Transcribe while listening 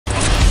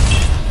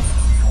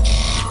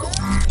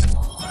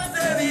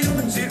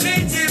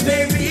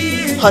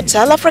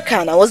Hotel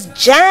Africana was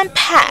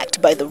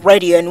jam-packed by the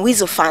Radio and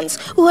Weasel fans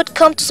who had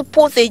come to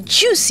support their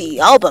juicy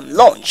album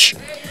launch.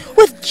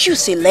 With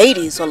juicy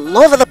ladies all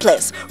over the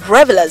place,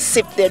 revelers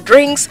sipped their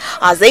drinks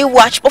as they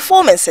watched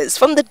performances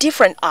from the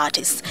different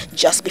artists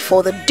just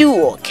before the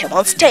duo came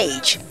on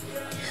stage.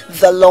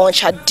 The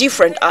launch had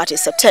different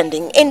artists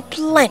attending in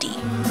plenty.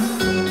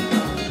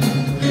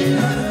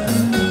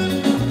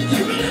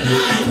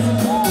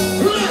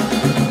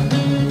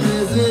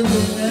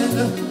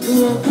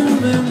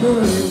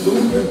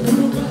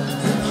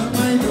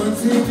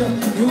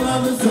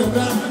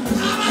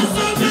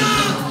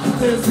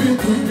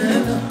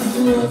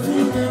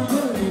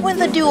 When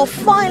the duo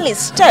finally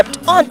stepped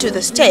onto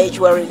the stage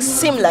wearing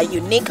similar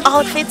unique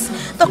outfits,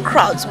 the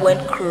crowds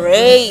went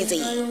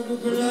crazy.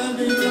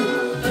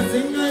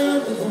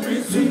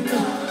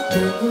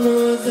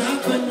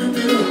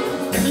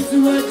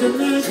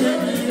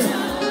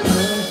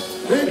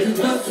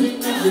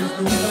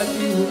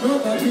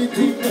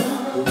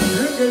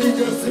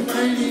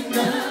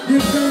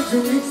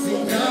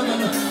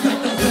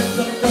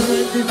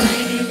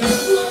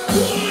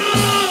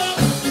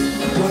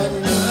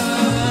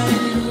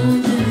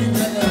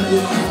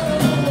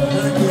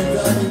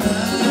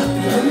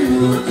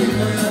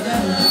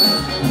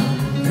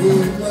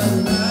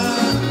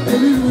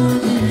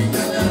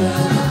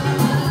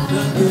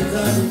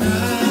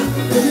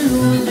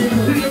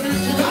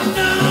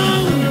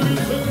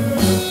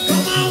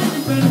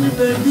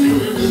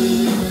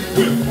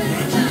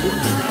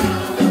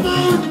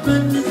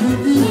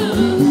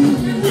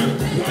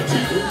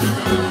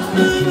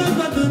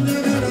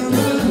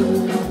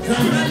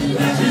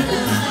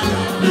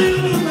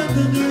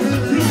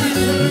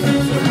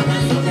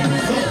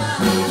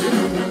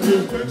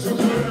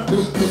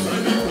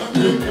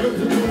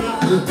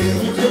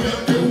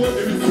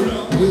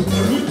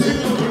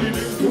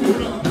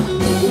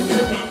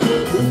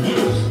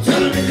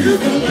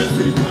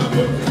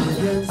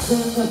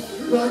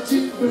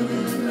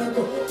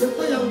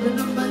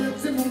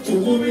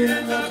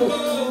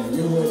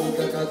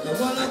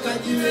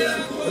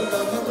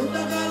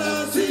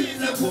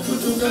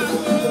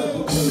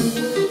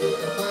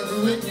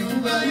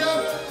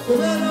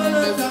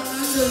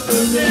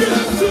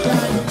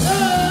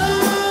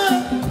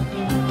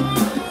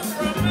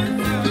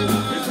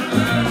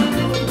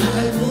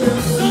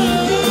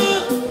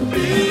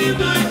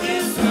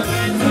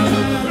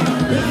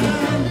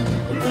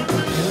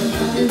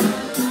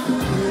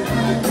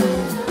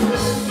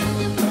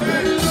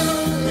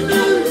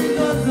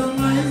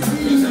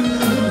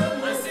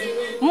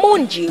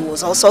 Munji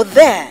was also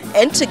there,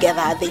 and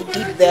together they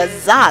did their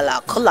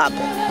Zala collab.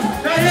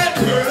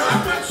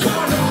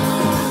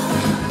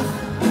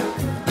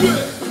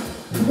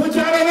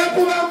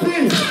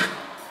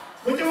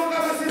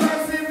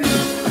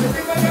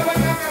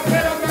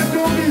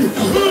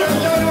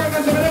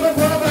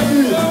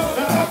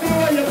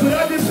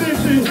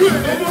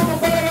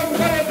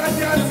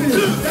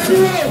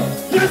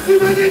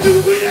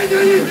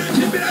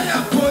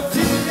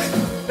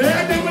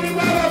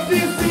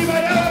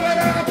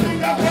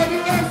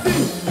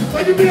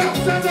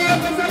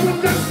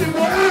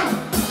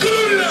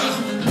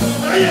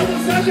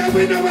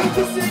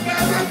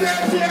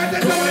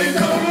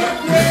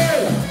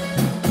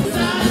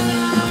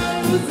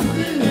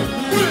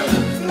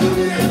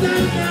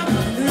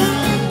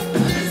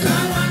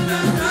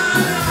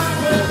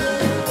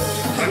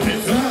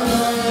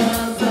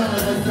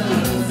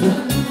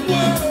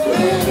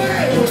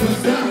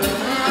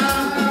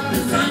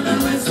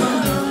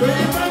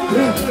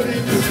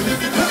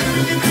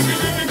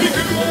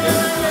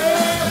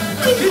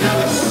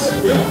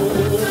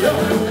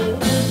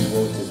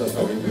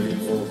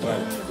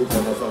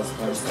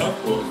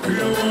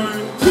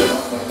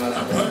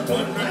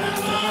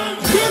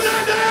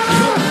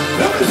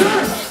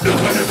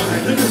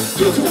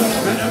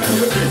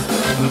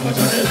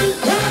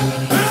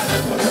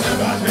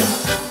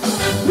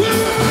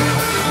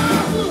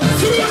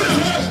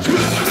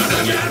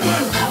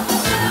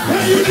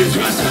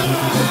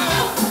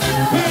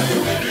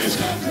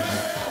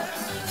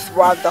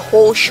 Throughout the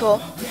whole show,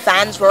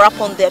 fans were up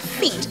on their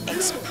feet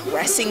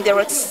expressing their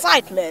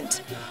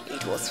excitement.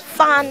 It was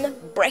fun,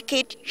 break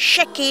it,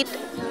 shake it.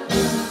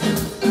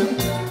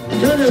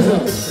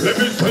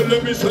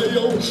 Let me say,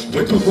 yo,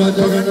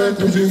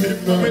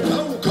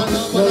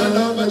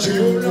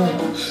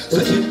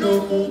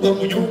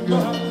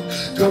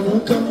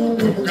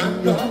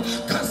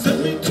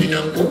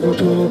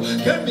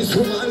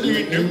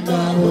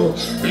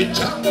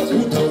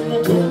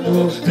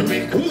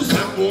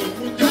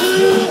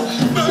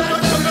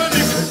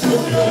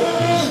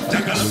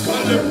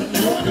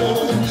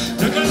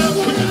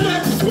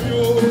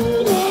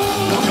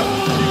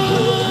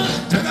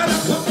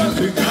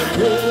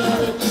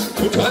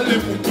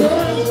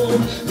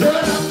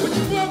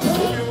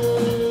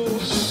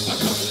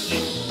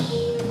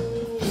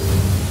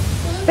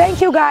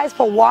 Thank you guys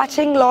for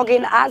watching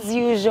Login. As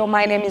usual,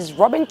 my name is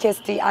Robin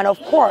Kesty, and of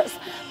course,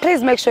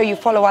 please make sure you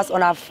follow us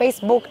on our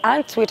Facebook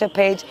and Twitter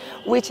page,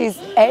 which is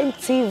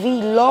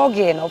NTV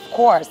Login, of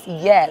course,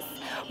 yes.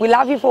 We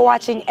love you for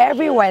watching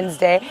every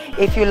Wednesday.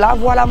 If you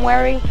love what I'm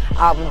wearing,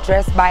 I'm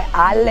dressed by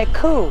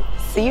Aleku.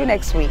 See you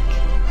next week.